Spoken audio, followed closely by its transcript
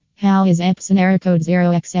How is Epson error code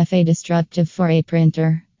 0xFA destructive for a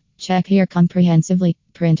printer? Check here comprehensively.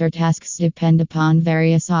 Printer tasks depend upon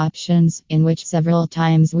various options, in which several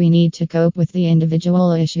times we need to cope with the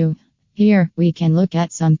individual issue. Here, we can look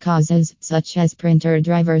at some causes, such as printer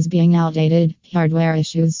drivers being outdated, hardware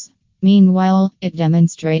issues. Meanwhile, it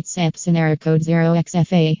demonstrates Epson error code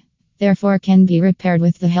 0xFA. Therefore can be repaired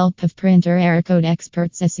with the help of printer error code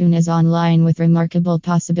experts as soon as online with remarkable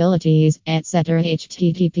possibilities, etc.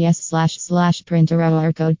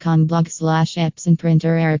 https://printererrorcode.com blog/Epson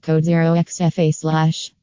printer error code 0xFA/